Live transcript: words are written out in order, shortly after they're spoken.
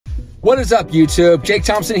What is up, YouTube? Jake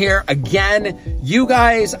Thompson here again. You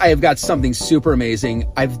guys, I have got something super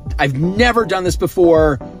amazing. I've never done this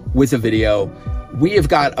before with a video. We have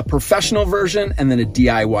got a professional version and then a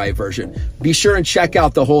DIY version. Be sure and check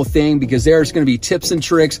out the whole thing because there's gonna be tips and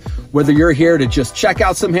tricks, whether you're here to just check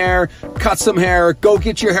out some hair, cut some hair, go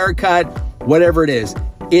get your hair cut, whatever it is.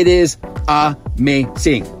 It is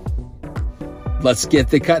amazing. Let's get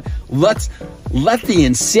the cut. Let the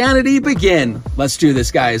insanity begin. Let's do this,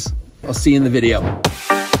 guys. I'll see you in the video.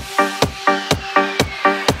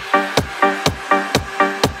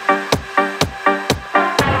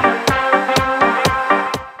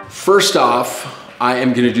 First off, I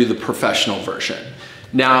am gonna do the professional version.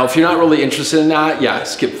 Now, if you're not really interested in that, yeah,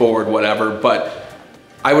 skip forward, whatever, but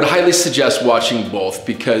I would highly suggest watching both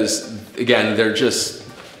because, again,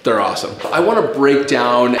 they're awesome. I wanna break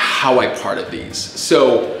down how I parted these.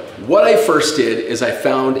 So what I first did is I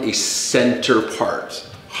found a center part.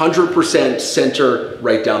 100% center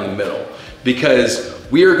right down the middle, because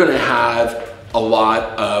we are gonna have a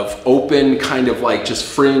lot of open kind of like just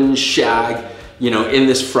fringe shag, you know, in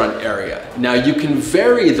this front area. Now you can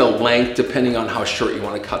vary the length depending on how short you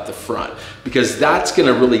wanna cut the front, because that's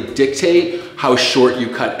gonna really dictate how short you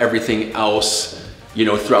cut everything else, you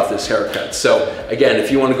know, throughout this haircut. So again, if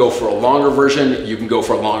you wanna go for a longer version, you can go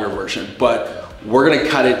for a longer version, but we're gonna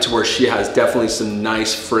cut it to where she has definitely some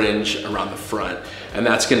nice fringe around the front. And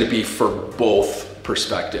that's gonna be for both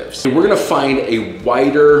perspectives. We're gonna find a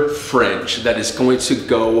wider fringe that is going to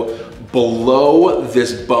go below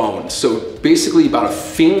this bone. So basically about a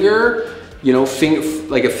finger, you know,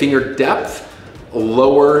 like a finger depth,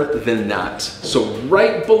 lower than that. So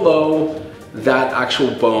right below that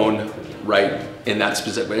actual bone, right in that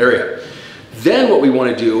specific area. Then what we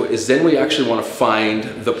wanna do is then we actually wanna find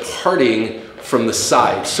the parting from the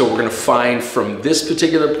side. So we're gonna find from this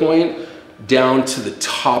particular point down to the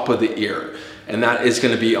top of the ear. And that is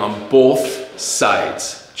gonna be on both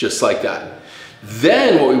sides, just like that.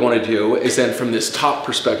 Then what we wanna do is then from this top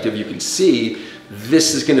perspective, you can see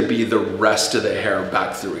this is gonna be the rest of the hair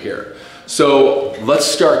back through here. So let's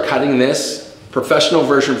start cutting this professional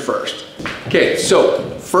version first. Okay, so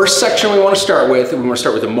first section we wanna start with the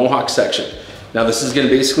mohawk section. Now this is gonna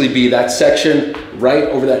basically be that section right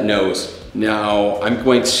over that nose. Now I'm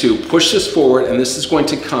going to push this forward and this is going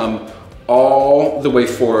to come all the way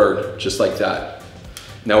forward, just like that.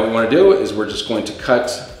 Now what we wanna do is we're just going to cut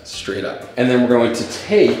straight up. And then we're going to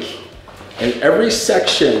take, and every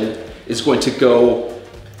section is going to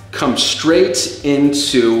come straight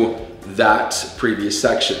into that previous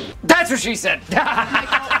section. That's what she said.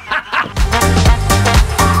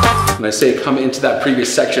 When I say come into that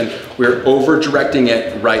previous section, we're over directing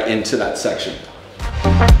it right into that section.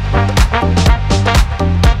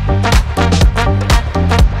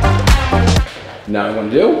 Now what I'm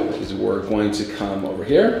gonna do is we're going to come over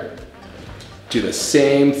here, do the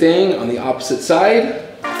same thing on the opposite side.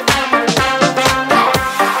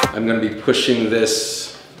 I'm gonna be pushing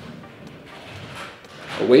this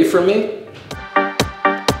away from me. I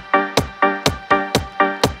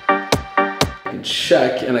can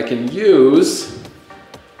check and I can use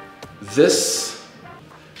this,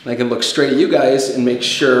 and I can look straight at you guys and make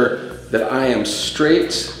sure that I am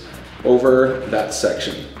straight over that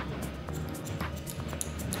section.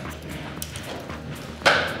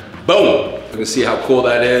 Boom! You can see how cool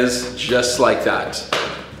that is, just like that.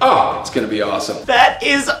 Oh, it's gonna be awesome. That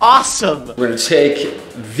is awesome. We're gonna take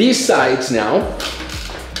these sides now,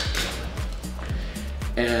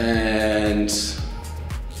 and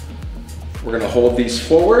we're gonna hold these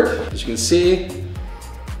forward. As you can see,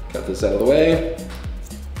 got this out of the way,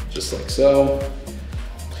 just like so.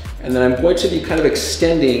 And then I'm going to be kind of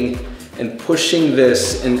extending and pushing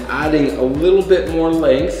this and adding a little bit more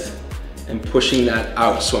length and pushing that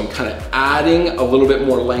out. So I'm kind of adding a little bit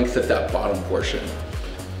more length at that bottom portion.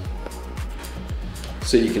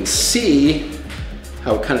 So you can see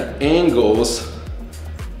how it kind of angles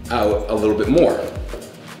out a little bit more.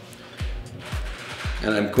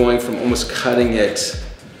 And I'm going from almost cutting it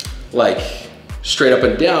like straight up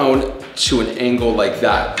and down to an angle like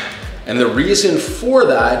that. And the reason for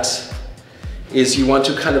that is you want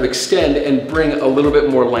to kind of extend and bring a little bit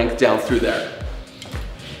more length down through there.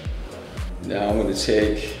 Now I'm going to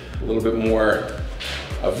take a little bit more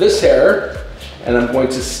of this hair and I'm going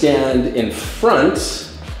to stand in front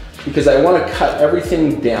because I want to cut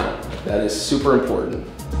everything down. That is super important.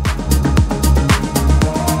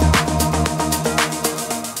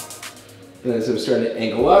 And as I'm starting to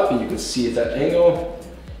angle up, and you can see at that angle,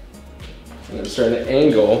 and I'm starting to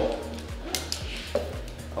angle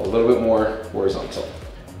a little bit more horizontal.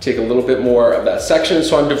 Take a little bit more of that section.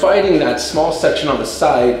 So I'm dividing that small section on the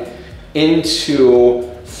side into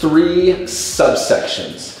 3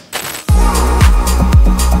 subsections.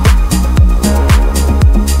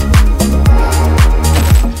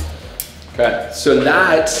 Okay, so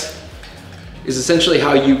that is essentially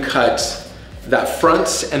how you cut that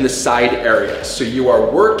front and the side area. So you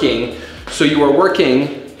are working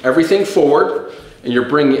everything forward, and you're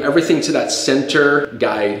bringing everything to that center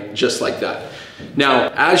guide just like that.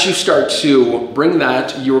 Now, as you start to bring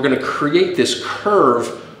that, you're gonna create this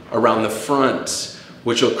curve around the front,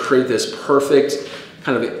 which will create this perfect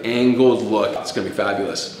kind of angled look. It's gonna be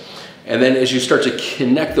fabulous. And then as you start to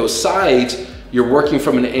connect those sides, you're working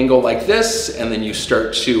from an angle like this, and then you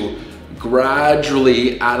start to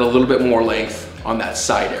gradually add a little bit more length on that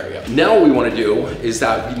side area. Now what we wanna do is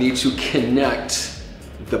that we need to connect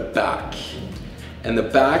the back. And the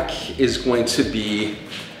back is going to be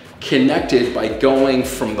connected by going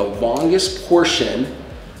from the longest portion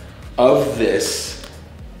of this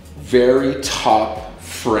very top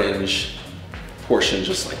fringe portion,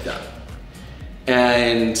 just like that.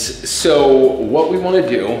 And so what we wanna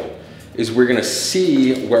do is we're gonna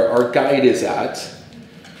see where our guide is at.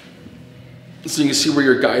 So you can see where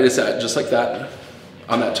your guide is at, just like that,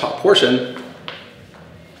 on that top portion.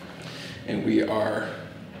 And we are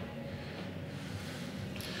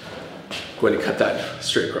going to cut that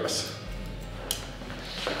straight across.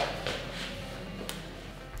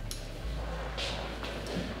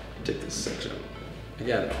 Take this section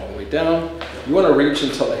again all the way down. You want to reach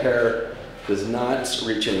until the hair does not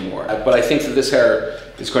reach anymore. But I think that this hair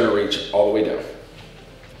is going to reach all the way down.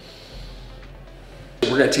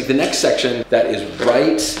 We're going to take the next section that is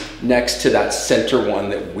right next to that center one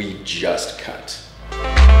that we just cut.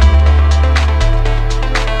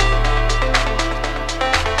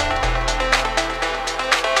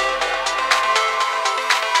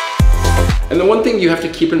 And the one thing you have to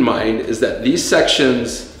keep in mind is that these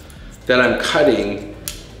sections that I'm cutting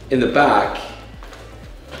in the back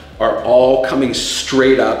are all coming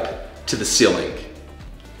straight up to the ceiling.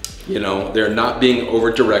 You know, they're not being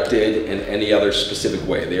over directed in any other specific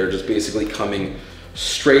way. They are just basically coming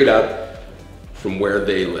straight up from where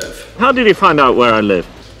they live. How did you find out where I live?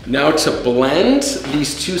 Now to blend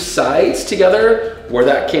these 2 sides together, where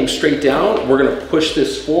that came straight down, we're gonna push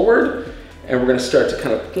this forward, and we're gonna start to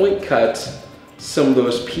kind of point cut some of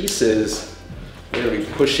those pieces. We're gonna be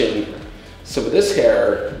pushing some of this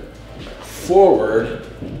hair forward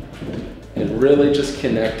and really just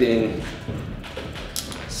connecting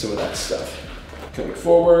some of that stuff. Coming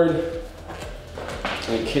forward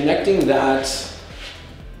and connecting that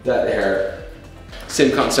hair.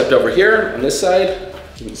 Same concept over here on this side.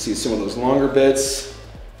 You can see some of those longer bits.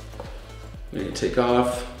 We're gonna take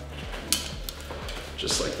off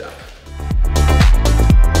just like that.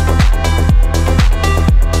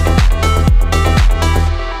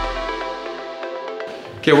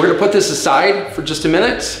 Okay, we're gonna put this aside for just a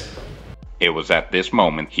minute. It was at this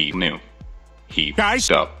moment he knew. He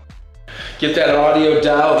f***ed up. Get that audio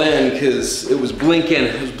dialed in, because it was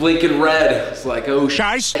blinking red. It's like, oh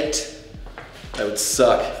shit. That would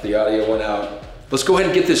suck if the audio went out. Let's go ahead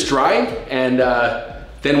and get this dry, and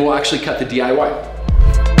then we'll actually cut the DIY.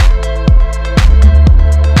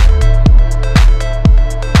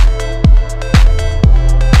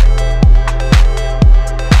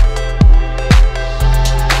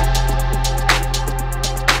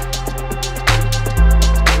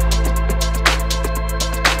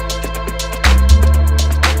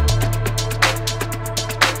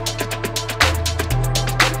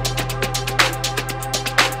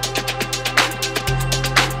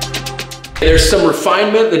 There's some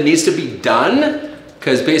refinement that needs to be done,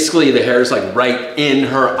 because basically the hair is like right in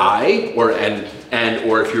her eye, or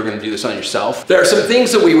if you're gonna do this on yourself. There are some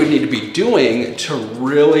things that we would need to be doing to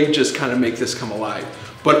really just kind of make this come alive.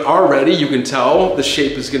 But already you can tell the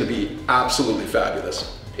shape is gonna be absolutely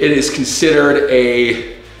fabulous. It is considered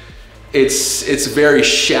it's very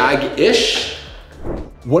shag-ish.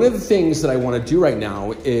 One of the things that I wanna do right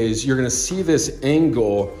now is you're gonna see this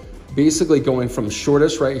angle basically going from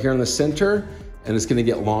shortest right here in the center, and it's gonna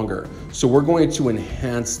get longer. So we're going to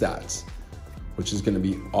enhance that, which is gonna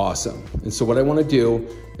be awesome. And so what I wanna do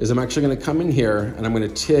is I'm actually gonna come in here and I'm gonna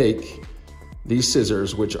take these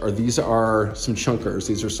scissors, these are some chunkers.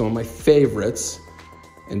 These are some of my favorites.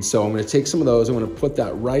 And so I'm gonna take some of those, I'm gonna put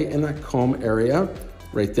that right in that comb area,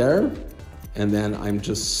 right there. And then I'm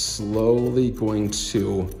just slowly going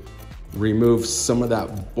to remove some of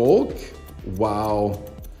that bulk while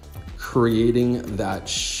creating that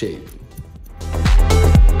shape.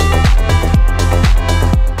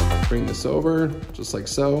 Bring this over, just like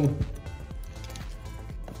so.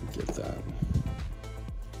 Get that.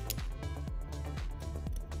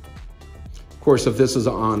 Of course, if this was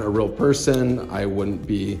on a real person, I wouldn't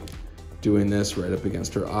be doing this right up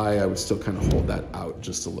against her eye. I would still kind of hold that out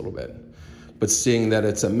just a little bit. But seeing that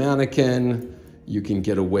it's a mannequin, you can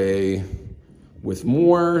get away with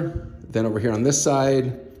more. Then over here on this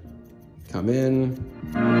side, come in.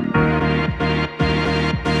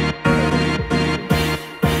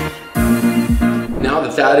 Now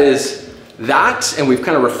that that is that, and we've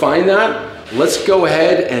kind of refined that, let's go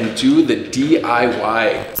ahead and do the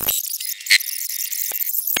DIY.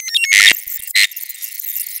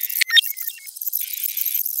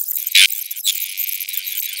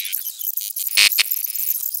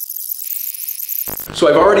 So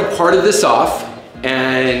I've already parted this off,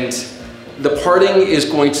 and the parting is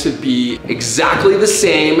going to be exactly the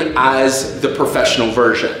same as the professional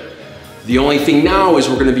version. The only thing now is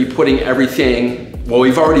we're gonna be putting everything, well,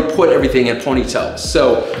 we've already put everything in ponytails.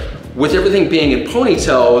 So with everything being in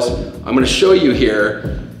ponytails, I'm gonna show you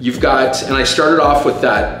here, you've got, and I started off with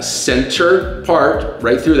that center part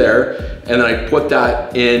right through there, and then I put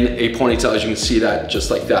that in a ponytail, as you can see that, just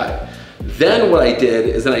like that. Then what I did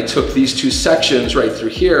is then I took these two sections right through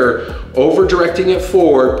here, over directing it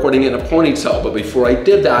forward, putting it in a ponytail. But before I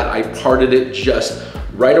did that, I parted it just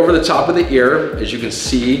right over the top of the ear, as you can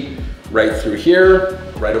see, right through here,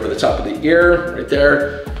 right over the top of the ear, right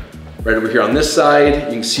there, right over here on this side.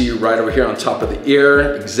 You can see right over here on top of the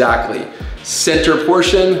ear, exactly. Center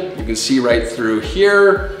portion, you can see right through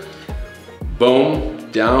here, boom,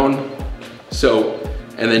 down. So,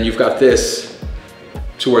 and then you've got this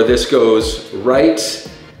to where this goes right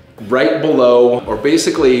below, or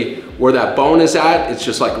basically where that bone is at, it's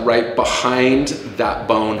just like right behind that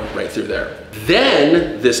bone right through there.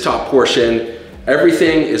 Then this top portion,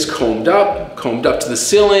 everything is combed up to the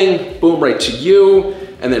ceiling, boom, right to you,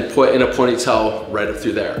 and then put in a ponytail right up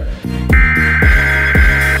through there.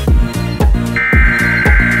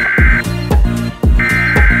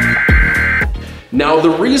 Now,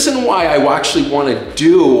 the reason why I actually want to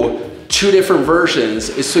do two different versions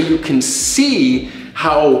is so you can see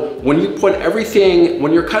how when you put everything,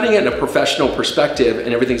 when you're cutting it in a professional perspective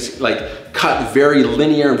and everything's like cut very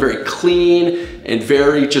linear and very clean and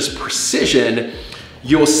very just precision,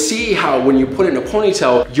 you'll see how when you put it in a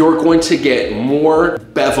ponytail, you're going to get more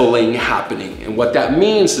beveling happening. And what that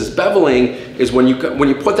means is beveling is when you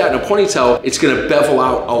put that in a ponytail, it's gonna bevel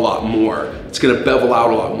out a lot more. It's gonna bevel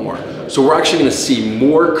out a lot more. So we're actually gonna see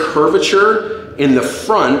more curvature in the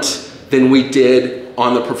front than we did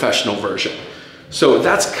on the professional version. So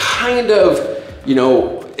that's kind of, you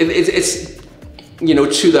know, it's you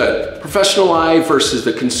know, to the professional eye versus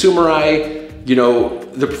the consumer eye, you know,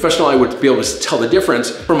 the professional eye would be able to tell the difference.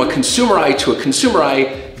 From a consumer eye to a consumer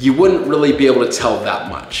eye, you wouldn't really be able to tell that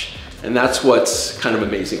much. And that's what's kind of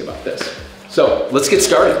amazing about this. So let's get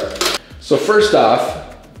started. So first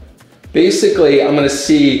off, basically I'm gonna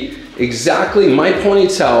see exactly, my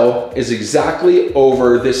ponytail is exactly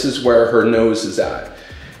over, this is where her nose is at.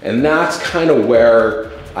 And that's kind of where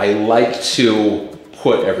I like to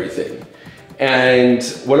put everything. And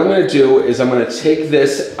what I'm gonna do is I'm gonna take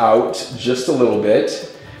this out just a little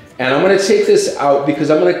bit. And I'm gonna take this out because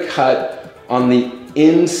I'm gonna cut on the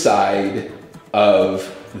inside of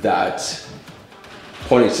that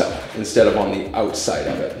ponytail instead of on the outside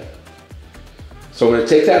of it. So I'm gonna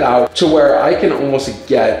take that out to where I can almost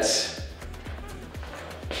get,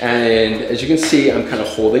 and as you can see, I'm kind of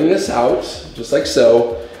holding this out just like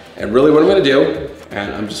so. And really what I'm gonna do,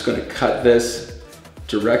 and I'm just gonna cut this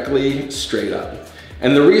directly straight up.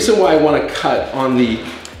 And the reason why I wanna cut on the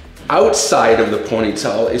outside of the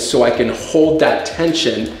ponytail is so I can hold that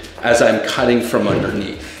tension as I'm cutting from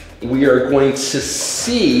underneath. We are going to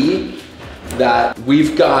see that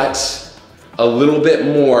we've got a little bit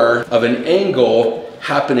more of an angle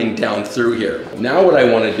happening down through here. Now what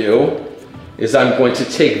I wanna do is I'm going to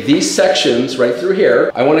take these sections right through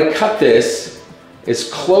here. I wanna cut this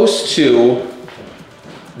as close to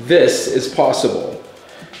this as possible.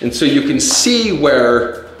 And so you can see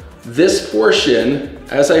where this portion,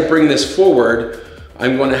 as I bring this forward,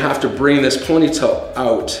 I'm gonna have to bring this ponytail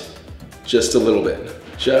out just a little bit,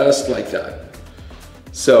 just like that.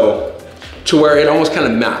 So, to where it almost kind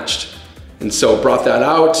of matched. And so brought that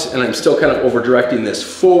out, and I'm still kind of over directing this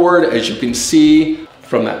forward, as you can see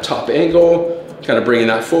from that top angle, kind of bringing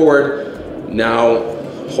that forward. Now,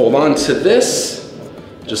 hold on to this,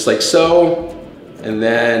 just like so, and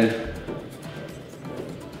then,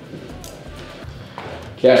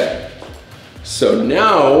 okay. So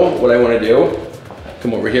now, what I want to do,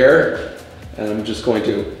 come over here, and I'm just going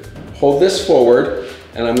to hold this forward,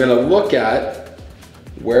 and I'm going to look at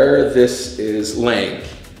where this is laying.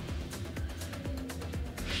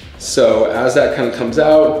 So as that kind of comes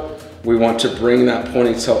out, we want to bring that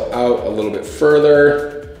ponytail out a little bit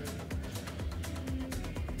further.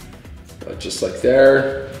 Just like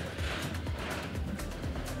there.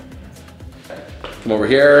 Come over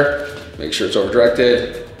here, make sure it's over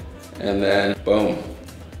directed, and then boom.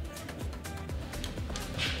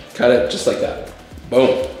 Cut it just like that,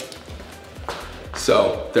 boom.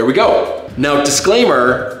 So there we go. Now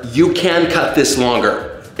disclaimer, you can cut this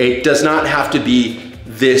longer. It does not have to be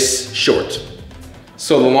this short.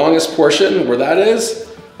 So the longest portion where that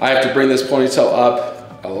is, I have to bring this ponytail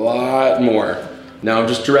up a lot more. Now I'm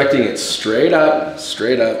just directing it straight up,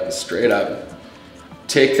 straight up, straight up.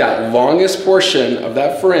 Take that longest portion of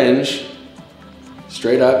that fringe,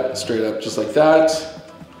 straight up, just like that.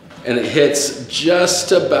 And it hits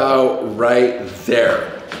just about right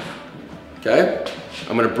there, okay?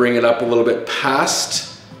 I'm gonna bring it up a little bit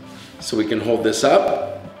past so we can hold this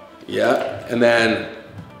up. Yeah, and then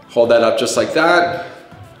hold that up just like that.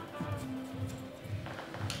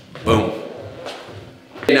 Boom.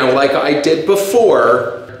 Now, like I did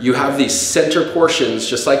before, you have these center portions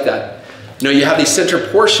just like that. Now you have these center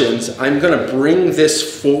portions. I'm gonna bring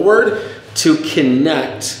this forward to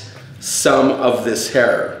connect some of this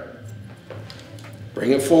hair.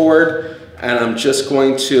 Bring it forward, and I'm just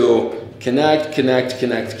going to connect,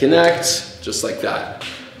 just like that.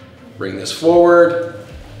 Bring this forward.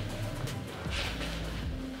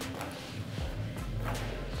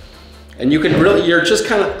 And you can really, you're just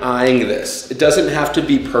kind of eyeing this. It doesn't have to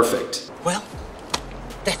be perfect. Well,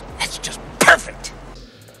 that's just perfect.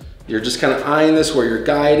 You're just kind of eyeing this where your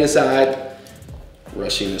guide is at,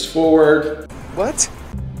 rushing this forward. What?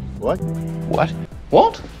 What? What?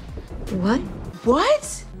 What? What?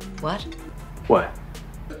 What? What? What?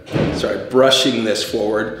 Sorry, brushing this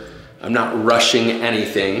forward. I'm not rushing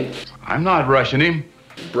anything. I'm not rushing him.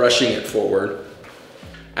 Brushing it forward.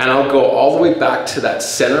 And I'll go all the way back to that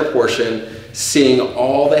center portion, seeing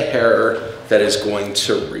all the hair that is going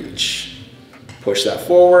to reach. Push that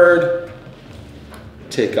forward.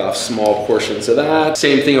 Take off small portions of that.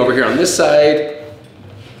 Same thing over here on this side.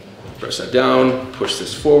 Press that down, push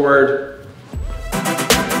this forward.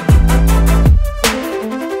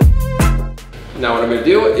 Now what I'm gonna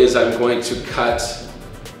do is I'm going to cut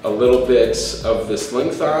a little bit of this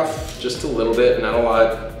length off, just a little bit, not a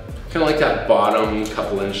lot. Kind of like that bottom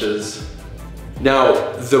couple inches.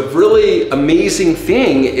 Now, the really amazing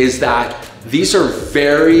thing is that these are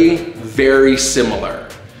very, very similar.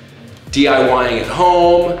 DIYing at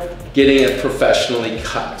home, getting it professionally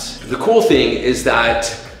cut. The cool thing is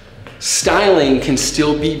that styling can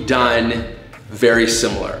still be done very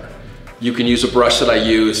similar. You can use a brush that I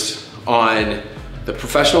used on the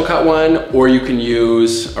professional cut one, or you can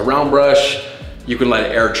use a round brush. You can let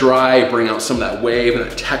it air dry, bring out some of that wave and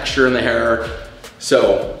that texture in the hair.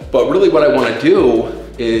 So, but really what I wanna do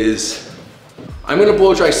is, I'm gonna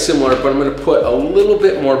blow dry similar, but I'm gonna put a little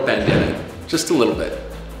bit more bend in it, just a little bit.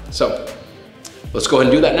 So, let's go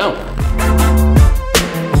ahead and do that now.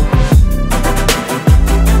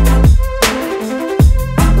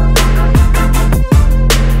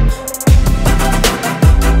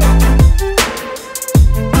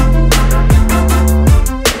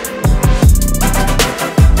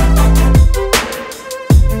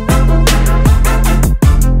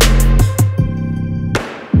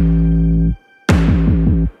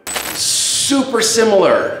 Super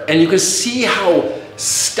similar, and you can see how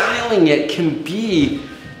styling it can be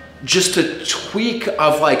just a tweak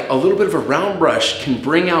of like a little bit of a round brush can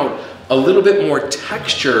bring out a little bit more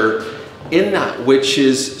texture in that, which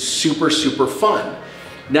is super, super fun.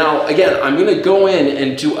 Now, again, I'm gonna go in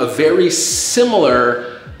and do a very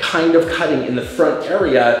similar kind of cutting in the front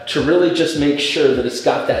area to really just make sure that it's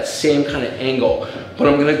got that same kind of angle, but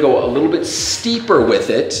I'm gonna go a little bit steeper with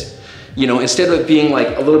it. You know, instead of it being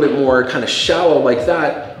like a little bit more kind of shallow like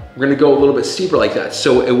that, we're gonna go a little bit steeper like that.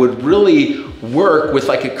 So it would really work with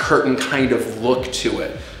like a curtain kind of look to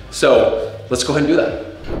it. So let's go ahead and do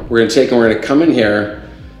that. We're gonna take and we're gonna come in here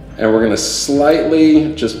and we're gonna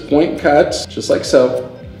slightly just point cut, just like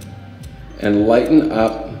so, and lighten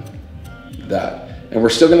up that. And we're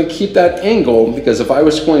still gonna keep that angle, because if I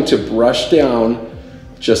was going to brush down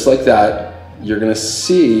just like that, you're gonna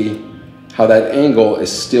see how that angle is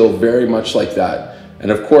still very much like that.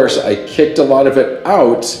 And of course, I kicked a lot of it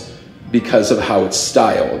out because of how it's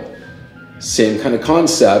styled. Same kind of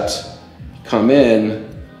concept, come in,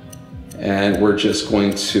 and we're just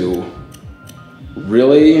going to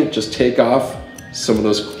really just take off some of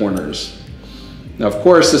those corners. Now, of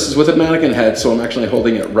course, this is with a mannequin head, so I'm actually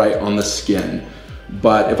holding it right on the skin.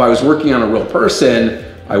 But if I was working on a real person,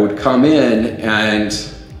 I would come in and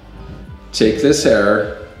take this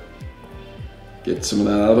hair get some of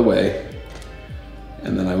that out of the way.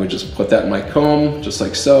 And then I would just put that in my comb, just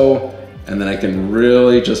like so. And then I can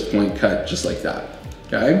really just point cut just like that,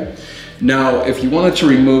 okay? Now, if you wanted to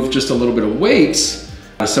remove just a little bit of weight,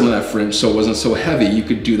 some of that fringe so it wasn't so heavy, you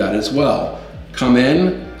could do that as well. Come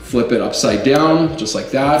in, flip it upside down, just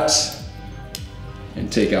like that,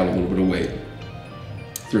 and take out a little bit of weight.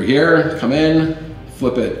 Through here, come in,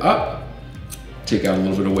 flip it up, take out a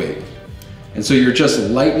little bit of weight. And so you're just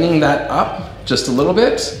lightening that up just a little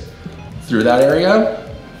bit through that area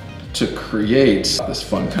to create this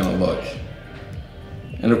fun kind of look.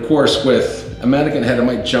 And of course, with a mannequin head, it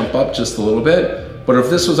might jump up just a little bit, but if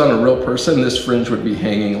this was on a real person, this fringe would be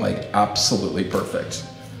hanging like absolutely perfect.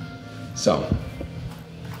 So,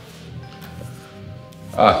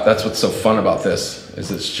 that's what's so fun about this,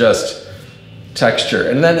 is it's just texture.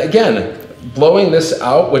 And then again, blowing this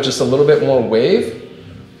out with just a little bit more wave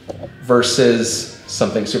versus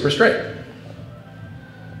something super straight.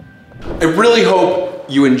 I really hope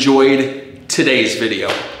you enjoyed today's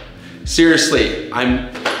video. Seriously,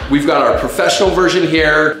 we've got our professional version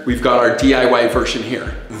here, we've got our DIY version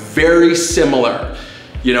here. Very similar.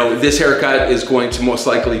 You know, this haircut is going to most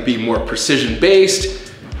likely be more precision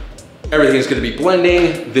based. Everything's gonna be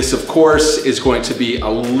blending. This, of course, is going to be a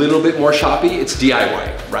little bit more choppy. It's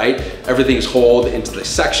DIY, right? Everything's holed into the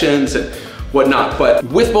sections and whatnot. But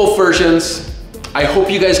with both versions, I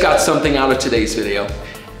hope you guys got something out of today's video.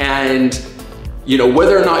 And you know,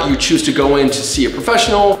 whether or not you choose to go in to see a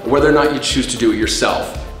professional, whether or not you choose to do it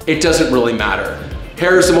yourself, it doesn't really matter.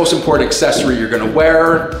 Hair is the most important accessory you're gonna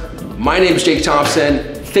wear. My name is Jake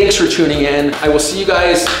Thompson. Thanks for tuning in. I will see you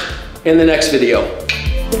guys in the next video.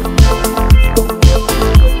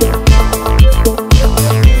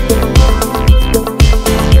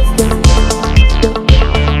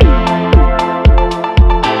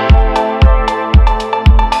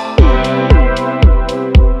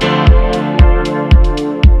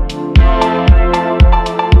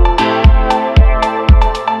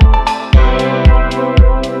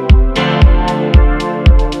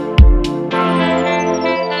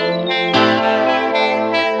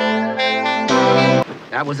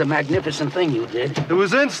 That was a magnificent thing you did. It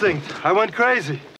was instinct. I went crazy.